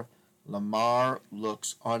this year. Lamar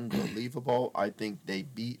looks unbelievable. I think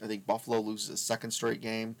Buffalo loses a second straight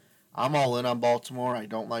game. I'm all in on Baltimore. I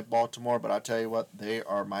don't like Baltimore, but I'll tell you what, they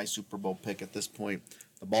are my Super Bowl pick at this point.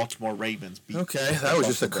 The Baltimore Ravens beat. Okay, that was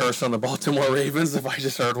just a curse on the Baltimore Ravens if I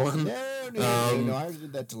just heard one. No, I already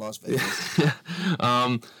did that to Las Vegas.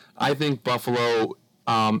 I think Buffalo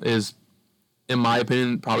is, in my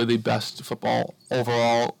opinion, probably the best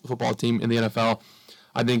overall football team in the NFL.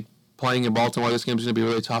 I think playing in Baltimore, this game is going to be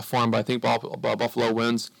really tough for them, but I think Buffalo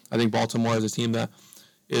wins. I think Baltimore is a team that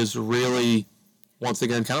is really, once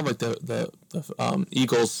again, kind of like the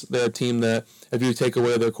Eagles. They're a team that, if you take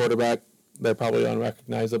away their quarterback, they're probably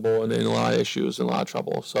unrecognizable and in a lot of issues and a lot of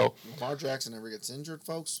trouble. So Lamar Jackson never gets injured,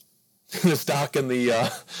 folks. The stock in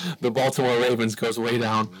the Baltimore Ravens goes way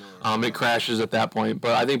down. It crashes at that point.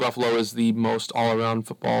 But I think Buffalo is the best all-around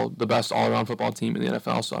football team in the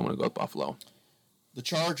NFL, so I'm going to go with Buffalo. The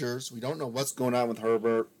Chargers, we don't know what's going on with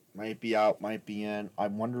Herbert. Might be out, might be in.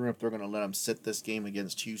 I'm wondering if they're going to let him sit this game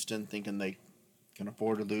against Houston, thinking they can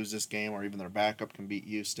afford to lose this game, or even their backup can beat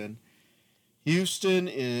Houston. Houston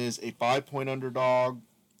is a 5-point underdog.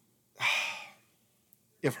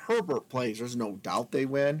 If Herbert plays, there's no doubt they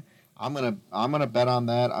win. I'm gonna bet on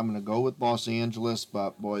that. I'm gonna go with Los Angeles,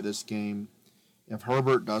 but boy, this game, if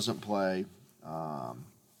Herbert doesn't play, well,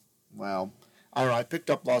 I don't know. I picked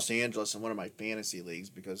up Los Angeles in one of my fantasy leagues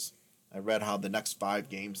because I read how the next 5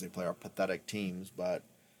 games they play are pathetic teams, but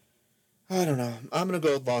I don't know. I'm gonna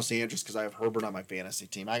go with Los Angeles because I have Herbert on my fantasy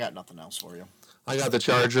team. I got nothing else for you. I got the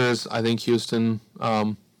Chargers. I think Houston.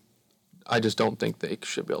 I just don't think they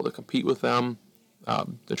should be able to compete with them.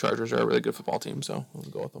 The Chargers are a really good football team, so I'll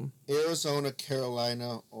go with them. Arizona,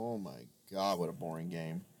 Carolina. Oh my God, what a boring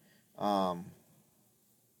game.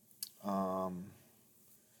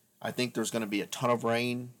 I think there's going to be a ton of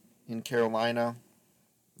rain in Carolina.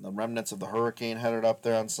 The remnants of the hurricane headed up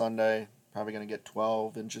there on Sunday. Probably going to get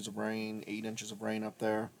 12 inches of rain, 8 inches of rain up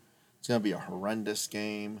there. It's going to be a horrendous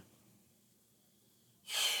game.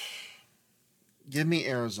 Give me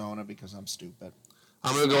Arizona because I'm stupid.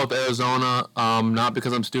 I'm going to go with Arizona, not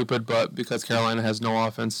because I'm stupid, but because Carolina has no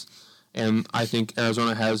offense. And I think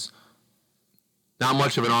Arizona has not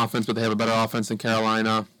much of an offense, but they have a better offense than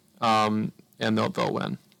Carolina, and they'll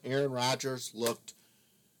win. Aaron Rodgers looked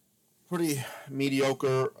pretty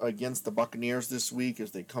mediocre against the Buccaneers this week as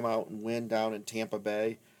they come out and win down in Tampa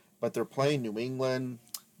Bay. But they're playing New England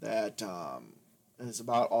that is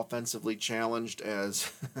about offensively challenged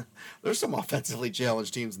as there's some offensively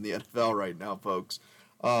challenged teams in the NFL right now, folks.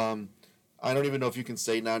 I don't even know if you can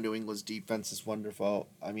say now New England's defense is wonderful.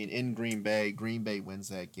 I mean, in Green Bay wins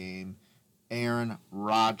that game. Aaron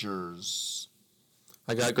Rodgers.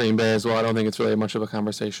 I got Green Bay as well. I don't think it's really much of a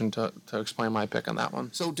conversation to explain my pick on that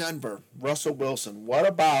one. So Denver, Russell Wilson. What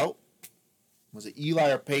about, was it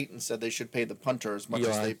Eli or Peyton said they should pay the punter as much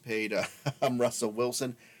as they paid Russell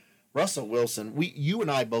Wilson? Russell Wilson, you and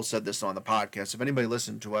I both said this on the podcast. If anybody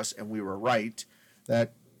listened to us and we were right,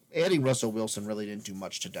 that adding Russell Wilson really didn't do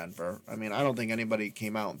much to Denver. I mean, I don't think anybody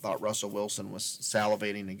came out and thought Russell Wilson was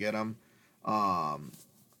salivating to get him.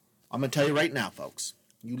 I'm going to tell you right now, folks.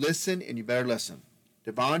 You listen, and you better listen.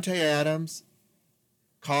 Devontae Adams,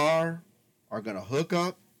 Carr are going to hook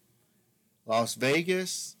up. Las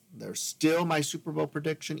Vegas, they're still my Super Bowl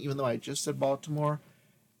prediction, even though I just said Baltimore.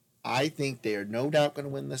 I think they are no doubt going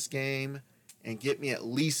to win this game and get me at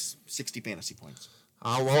least 60 fantasy points.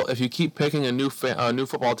 Well, if you keep picking a new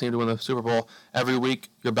football team to win the Super Bowl every week,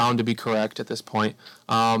 you're bound to be correct at this point.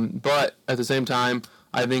 But at the same time,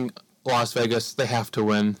 I think Las Vegas, they have to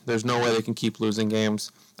win. There's no way they can keep losing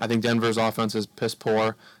games. I think Denver's offense is piss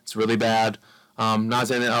poor. It's really bad. Not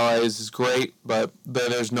saying that LA's is great, but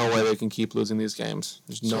there's no way they can keep losing these games.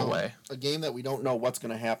 There's no way. A game that we don't know what's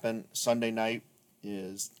going to happen Sunday night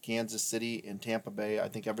is Kansas City and Tampa Bay. I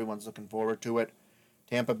think everyone's looking forward to it.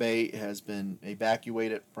 Tampa Bay has been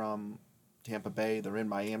evacuated from Tampa Bay. They're in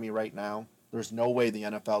Miami right now. There's no way the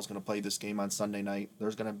NFL is going to play this game on Sunday night.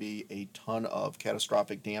 There's going to be a ton of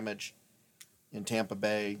catastrophic damage in Tampa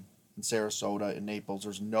Bay, in Sarasota, in Naples.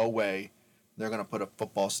 There's no way they're going to put a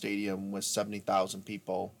football stadium with 70,000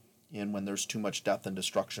 people in when there's too much death and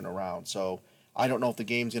destruction around. So I don't know if the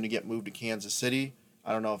game's going to get moved to Kansas City.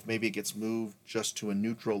 I don't know if maybe it gets moved just to a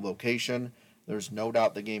neutral location. There's no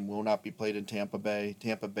doubt the game will not be played in Tampa Bay.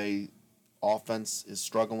 Tampa Bay offense is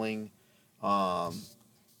struggling. Now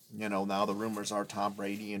the rumors are Tom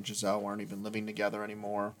Brady and Giselle aren't even living together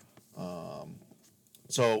anymore.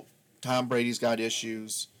 So Tom Brady's got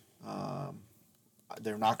issues.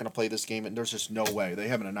 They're not going to play this game, and there's just no way. They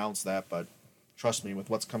haven't announced that, but trust me, with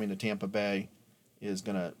what's coming to Tampa Bay is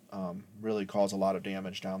going to really cause a lot of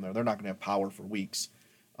damage down there. They're not going to have power for weeks.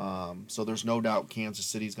 So there's no doubt Kansas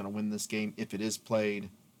City's going to win this game if it is played.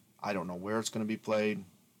 I don't know where it's going to be played.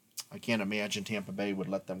 I can't imagine Tampa Bay would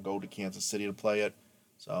let them go to Kansas City to play it.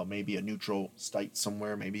 So maybe a neutral site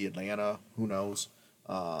somewhere, maybe Atlanta, who knows.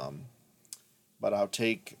 But I'll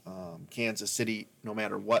take Kansas City no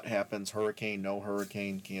matter what happens, hurricane, no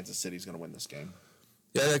hurricane. Kansas City's going to win this game.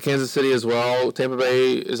 Yeah, Kansas City as well. Tampa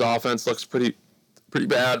Bay's offense looks pretty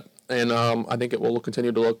bad, and I think it will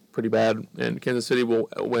continue to look pretty bad, and Kansas City will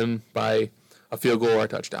win by a field goal or a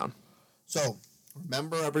touchdown. So,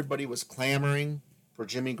 remember everybody was clamoring for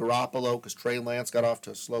Jimmy Garoppolo because Trey Lance got off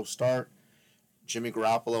to a slow start. Jimmy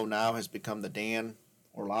Garoppolo now has become the Dan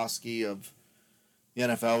Orlovsky of the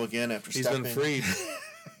NFL again after He's been freed.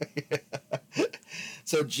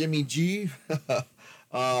 So Jimmy G,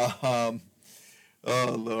 oh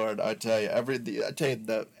Lord, I tell you,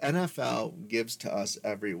 the NFL gives to us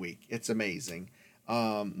every week. It's amazing.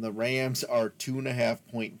 The Rams are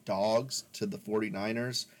 2.5-point dogs to the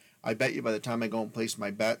 49ers. I bet you by the time I go and place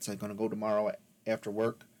my bets, I'm going to go tomorrow after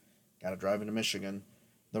work. Got to drive into Michigan.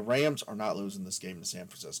 The Rams are not losing this game to San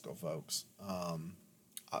Francisco, folks.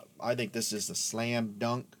 I think this is a slam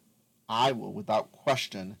dunk. I will, without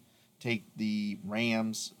question, take the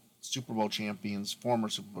Rams, Super Bowl champions, former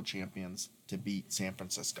Super Bowl champions, to beat San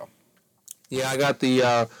Francisco. Yeah, I got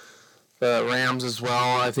the Rams as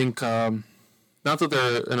well. I think not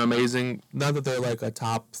that they're like a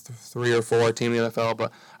top 3 or 4 team in the NFL,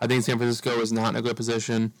 but I think San Francisco is not in a good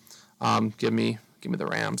position. Give me the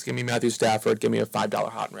Rams. Give me Matthew Stafford. Give me a $5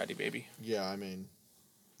 hot and ready, baby. Yeah, I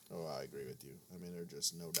agree with you. There's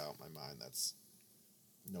just no doubt in my mind. That's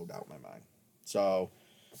no doubt in my mind. So,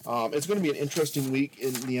 it's going to be an interesting week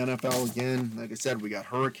in the NFL again. Like I said, we got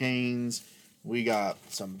hurricanes. We got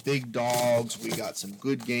some big dogs. We got some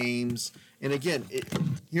good games. And again,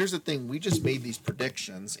 here's the thing. We just made these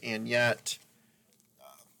predictions, and yet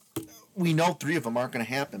we know 3 of them aren't going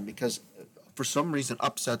to happen because for some reason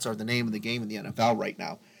upsets are the name of the game in the NFL right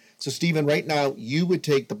now. So, Steven, right now, you would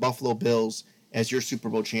take the Buffalo Bills as your Super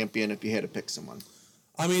Bowl champion if you had to pick someone.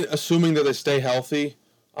 Assuming that they stay healthy,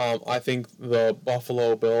 I think the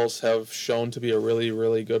Buffalo Bills have shown to be a really,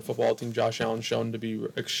 really good football team. Josh Allen's shown to be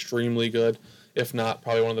extremely good, if not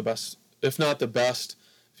probably one of the best, if not the best.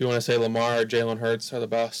 If you want to say Lamar or Jalen Hurts are the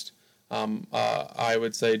best, I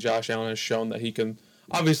would say Josh Allen has shown that he can.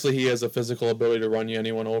 Obviously, he has a physical ability to run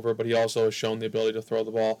anyone over, but he also has shown the ability to throw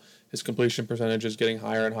the ball. His completion percentage is getting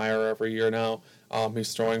higher and higher every year now.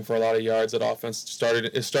 He's throwing for a lot of yards. That offense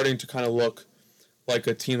is starting to kind of look like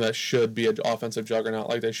a team that should be an offensive juggernaut,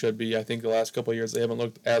 like they should be. I think the last couple of years they haven't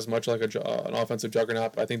looked as much like an offensive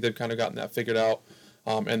juggernaut, but I think they've kind of gotten that figured out.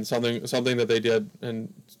 And something that they did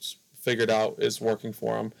and figured out is working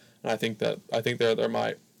for them. And I think they're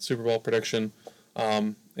my Super Bowl prediction.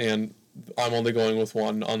 And I'm only going with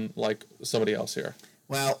one, unlike somebody else here.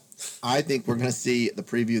 Well, I think we're going to see the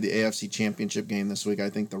preview of the AFC Championship game this week. I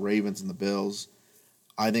think the Ravens and the Bills.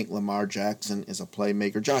 I think Lamar Jackson is a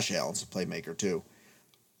playmaker. Josh Allen's a playmaker too.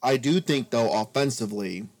 I do think, though,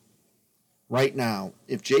 offensively, right now,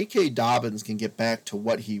 if J.K. Dobbins can get back to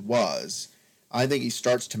what he was, I think he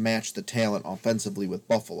starts to match the talent offensively with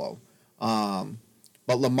Buffalo.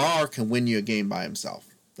 But Lamar can win you a game by himself.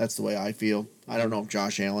 That's the way I feel. I don't know if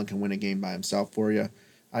Josh Allen can win a game by himself for you.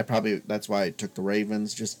 That's why I took the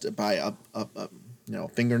Ravens just by a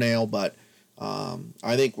fingernail. But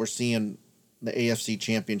I think we're seeing the AFC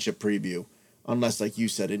Championship preview, unless, like you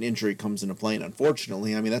said, an injury comes into play. And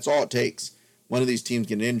unfortunately, I mean, that's all it takes. One of these teams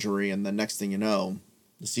get an injury, and the next thing you know,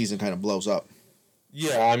 the season kind of blows up.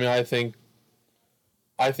 Yeah, I mean, I think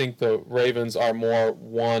the Ravens are more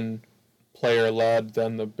one player led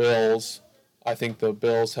than the Bills. I think the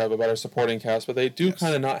Bills have a better supporting cast, but they do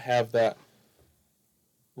kind of not have that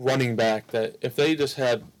running back that if they just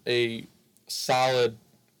had a solid,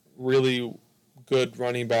 really good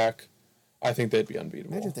running back, I think they'd be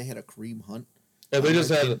unbeatable. Imagine if they had a Kareem Hunt. If they just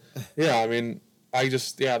had, I mean, they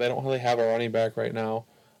don't really have a running back right now.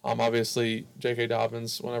 Obviously, J.K.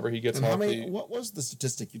 Dobbins, whenever he gets healthy. What was the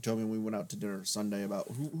statistic you told me when we went out to dinner Sunday about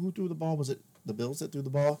who threw the ball? Was it the Bills that threw the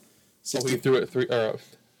ball?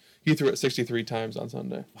 He threw it 63 times on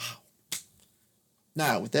Sunday. Wow.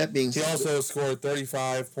 Now, with that being said, he also scored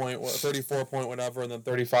 34 point whatever, and then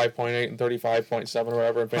 35.8 and 35.7 or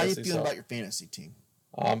whatever in fantasy. How you feeling about your fantasy team?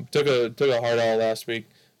 Took a hard L last week.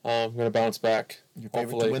 I'm gonna bounce back. Your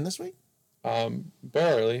favorite to win this week?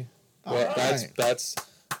 Barely. But right. That's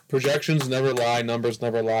projections never lie, numbers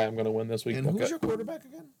never lie. I'm gonna win this week. And who's your quarterback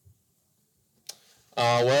again?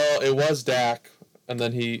 Well, it was Dak, and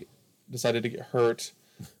then he decided to get hurt.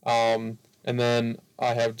 And then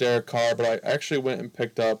I have Derek Carr, but I actually went and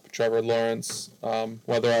picked up Trevor Lawrence.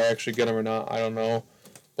 Whether I actually get him or not, I don't know.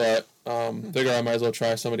 But figure I might as well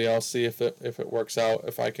try somebody else, see if it works out,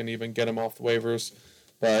 if I can even get him off the waivers.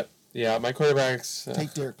 But yeah, my quarterbacks.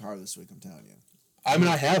 Take Derek Carr this week, I'm telling you. I mean,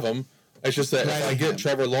 I have him. It's just that if I get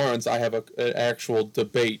Trevor Lawrence, I have an actual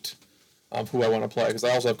debate of who I want to play, because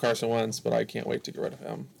I also have Carson Wentz, but I can't wait to get rid of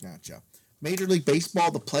him. Gotcha. Major League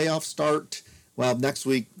Baseball, the playoffs start. Well, next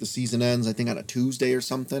week the season ends, I think, on a Tuesday or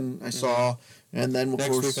something, I saw. And then, next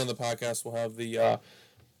week on the podcast, we'll have the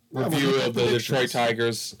review of the Detroit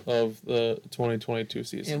Tigers of the 2022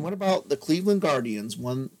 season. And what about the Cleveland Guardians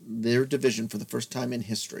won their division for the first time in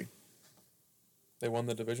history? They won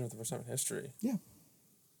the division for the first time in history? Yeah.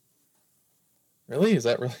 Really? Is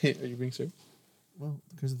that really? Are you being serious? Well,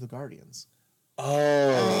 because of the Guardians.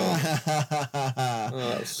 Oh.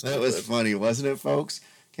 That was funny, wasn't it, folks?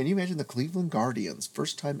 Can you imagine the Cleveland Guardians,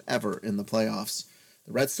 first time ever in the playoffs?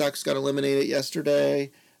 The Red Sox got eliminated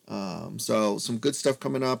yesterday. So some good stuff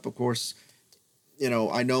coming up. Of course,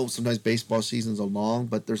 I know sometimes baseball seasons are long,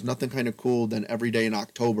 but there's nothing kind of cool than every day in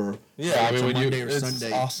October. Yeah, I mean, it's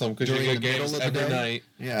Sunday, awesome because you get games every night.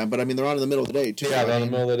 Yeah, but I mean, they're on in the middle of the day, too. Yeah, they're on in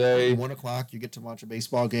the middle of the day. 1 o'clock, you get to watch a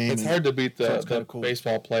baseball game. It's hard to beat the cool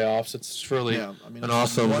baseball playoffs. It's really an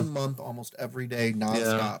awesome. 1 month almost every day,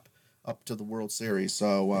 nonstop, up to the World Series.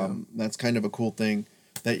 So that's kind of a cool thing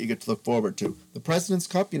that you get to look forward to. The President's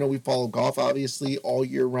Cup, we follow golf, obviously, all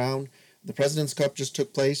year round. The President's Cup just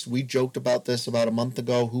took place. We joked about this about a month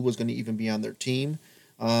ago, who was going to even be on their team.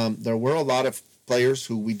 There were a lot of players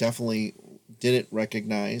who we definitely didn't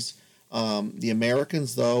recognize. The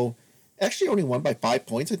Americans, though, actually only won by 5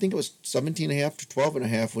 points. I think it was 17.5 to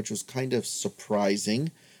 12.5, which was kind of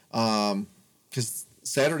surprising. Because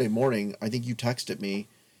Saturday morning, I think you texted me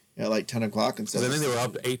at like 10 o'clock and said... I think they were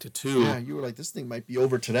up 8-2. Yeah, you were like, this thing might be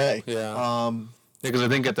over today. Yeah. Because I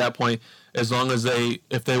think at that point, as long as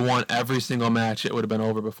if they won every single match, it would have been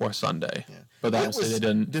over before Sunday. Yeah. But obviously they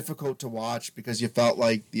didn't. Difficult to watch because you felt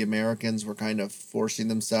like the Americans were kind of forcing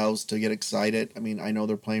themselves to get excited. I mean, I know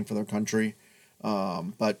they're playing for their country,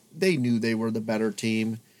 but they knew they were the better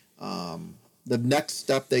team. The next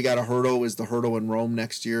step they got to hurdle is the hurdle in Rome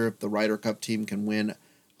next year if the Ryder Cup team can win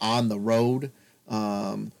on the road.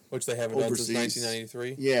 Which they haven't done since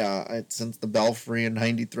 1993. Yeah, since the Belfry in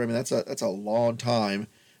 '93. I mean, that's a long time.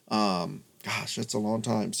 Gosh, that's a long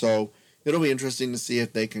time. So it'll be interesting to see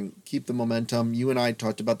if they can keep the momentum. You and I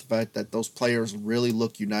talked about the fact that those players really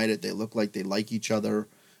look united. They look like they like each other,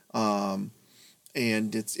 and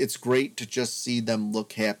it's great to just see them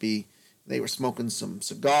look happy. They were smoking some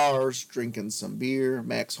cigars, drinking some beer.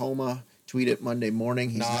 Max Homa tweeted Monday morning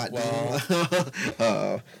he's not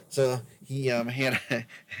well. So he had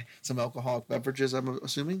some alcoholic beverages, I'm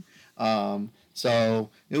assuming. So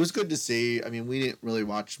it was good to see. I mean, we didn't really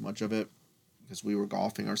watch much of it because we were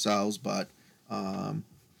golfing ourselves, but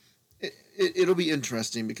it'll be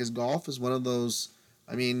interesting because golf is one of those,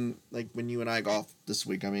 I mean, like when you and I golf this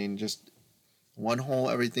week, I mean, just one hole,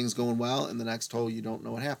 everything's going well, and the next hole, you don't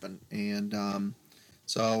know what happened. And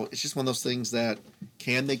So it's just one of those things that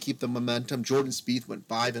can they keep the momentum? Jordan Spieth went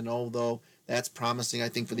 5-0 though. That's promising, I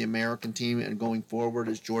think, for the American team. And going forward,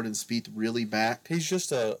 is Jordan Spieth really back? He's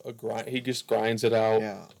just a grind. He just grinds it out.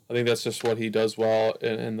 Yeah. I think that's just what he does well.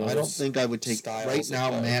 In those I don't think I would take right now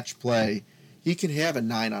match play. He can have a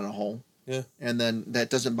 9 on a hole. Yeah. And then that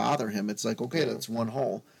doesn't bother him. It's like, okay, that's one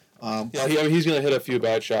hole. He's going to hit a few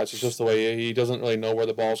bad shots. It's just the way he doesn't really know where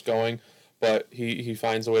the ball's going, but he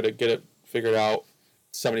finds a way to get it figured out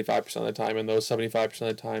 75% of the time. And those 75% of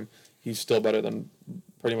the time, he's still better than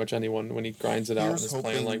pretty much anyone when he grinds it out and is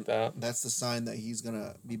playing like that. That's the sign that he's going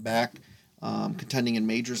to be back contending in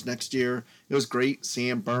majors next year. It was great.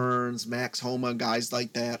 Sam Burns, Max Homa, guys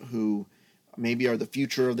like that who maybe are the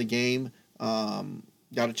future of the game,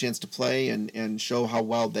 got a chance to play and show how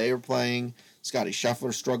well they are playing. Scotty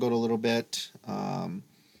Scheffler struggled a little bit.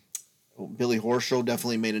 Billy Horschel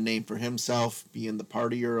definitely made a name for himself, being the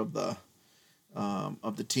partier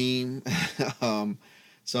of the team.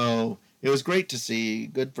 So it was great to see.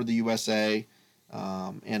 Good for the USA.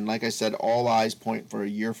 And like I said, all eyes point for a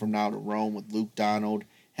year from now to Rome with Luke Donald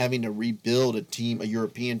having to rebuild a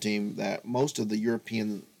European team that most of the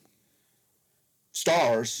European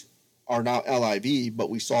stars are now LIV, but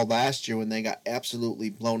we saw last year when they got absolutely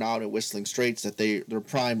blown out at Whistling Straits that their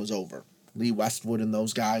prime was over. Lee Westwood and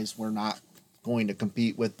those guys were not going to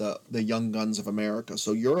compete with the young guns of America.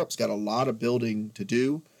 So Europe's got a lot of building to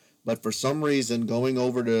do, but for some reason going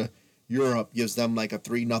over to Europe gives them like a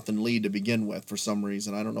 3-0 lead to begin with for some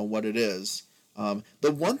reason. I don't know what it is.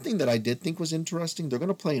 The one thing that I did think was interesting, they're going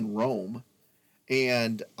to play in Rome,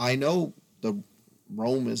 and I know the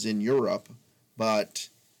Rome is in Europe, but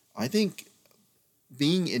I think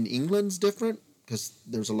being in England's different because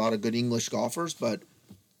there's a lot of good English golfers, but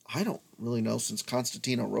I don't really know since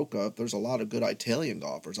Constantino Rocca if there's a lot of good Italian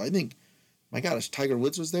golfers. I think, my God, if Tiger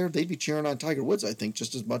Woods was there, they'd be cheering on Tiger Woods, I think,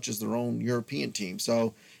 just as much as their own European team.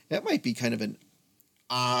 So that might be kind of an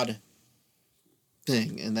odd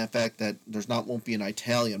thing in that fact that won't be an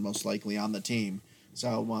Italian most likely on the team.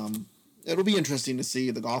 So it'll be interesting to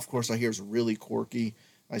see. The golf course I hear is really quirky.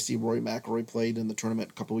 I see Rory McIlroy played in the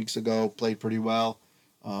tournament a couple weeks ago, played pretty well.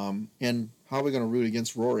 And how are we going to root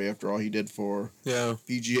against Rory after all he did for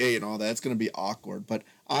PGA and all that? It's going to be awkward. But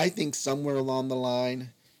I think somewhere along the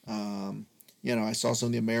line, I saw some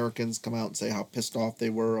of the Americans come out and say how pissed off they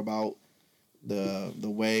were about the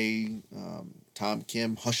way Tom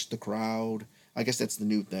Kim hushed the crowd. I guess that's the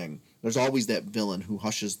new thing. There's always that villain who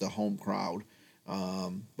hushes the home crowd.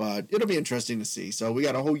 But it'll be interesting to see. So we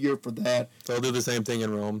got a whole year for that. They'll do the same thing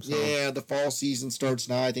in Rome. So. Yeah, the fall season starts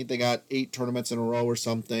now. I think they got 8 tournaments in a row or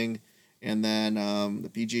something. And then the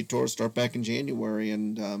PGA Tour start back in January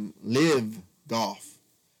and live golf.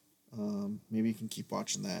 Maybe you can keep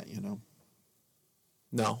watching that,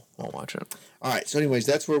 No, won't watch it. All right, so anyways,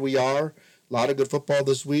 that's where we are. A lot of good football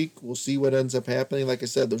this week. We'll see what ends up happening. Like I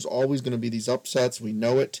said, there's always going to be these upsets. We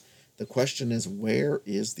know it. The question is, where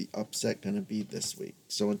is the upset going to be this week?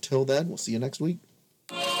 So until then, we'll see you next week.